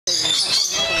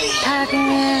back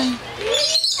in.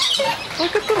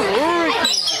 Look at the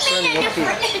lorikeet.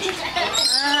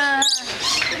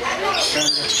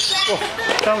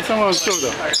 Someone killed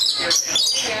them.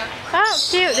 Oh,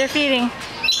 cute. They're feeding.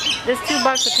 There's $2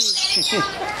 a piece.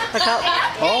 Look up.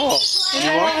 Oh,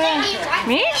 you want?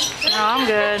 Me? No, I'm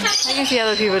good. I can see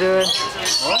other people do it.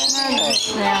 Oh.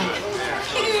 Yeah.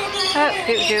 Oh,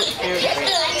 cute.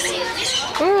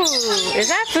 Ooh, is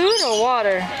that food or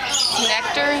water?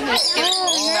 Nectar.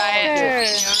 Nectar.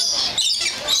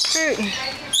 Fruit.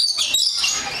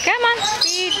 Come on,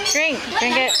 feed, drink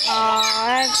it. Aw,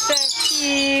 that's so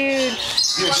cute.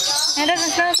 It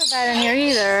doesn't smell so bad in here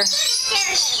either.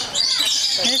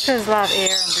 This is a lot of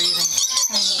air I'm breathing.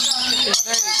 It's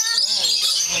very...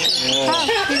 Oh,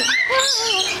 cute.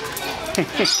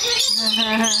 Okay.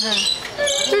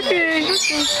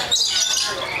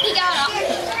 He got him.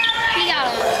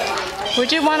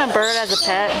 Would you want a bird as a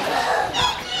pet?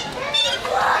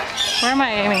 Where am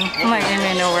I aiming? I'm like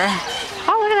aiming nowhere.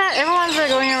 Oh, look at that. Everyone's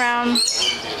going around.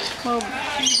 Oh,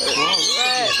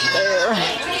 right there.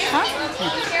 Huh?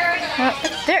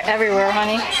 They're everywhere,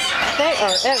 honey. They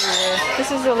are everywhere.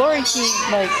 This is a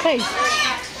lorikeet like place.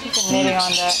 You can knitting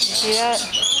on that. You see that?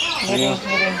 Knitting.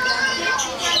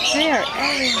 They are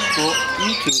everywhere. Well,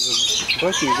 eating them.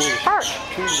 Brushing them. Bark.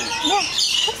 Yeah,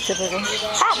 that's typical.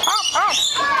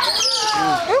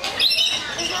 Oop.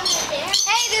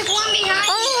 Hey, there's one behind you.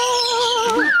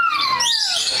 Oh.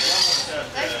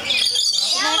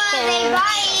 They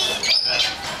bite.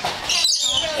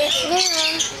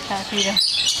 Feed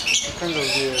Kind of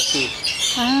there too.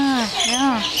 Ah,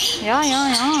 yeah.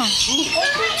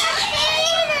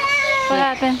 What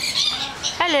happened?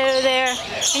 Hello there.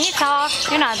 Can you talk?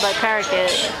 You're not like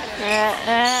parakeet. Yeah,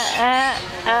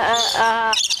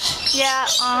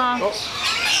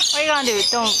 What are you gonna do?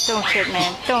 Don't shit,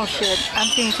 man. Don't shit. I'm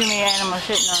seeing too many animals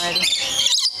shitting already.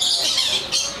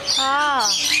 Ah,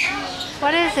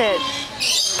 what is it?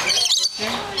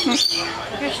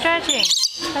 You're stretching.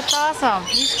 That's awesome.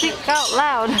 You speak out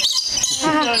loud.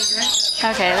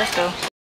 Okay, let's go.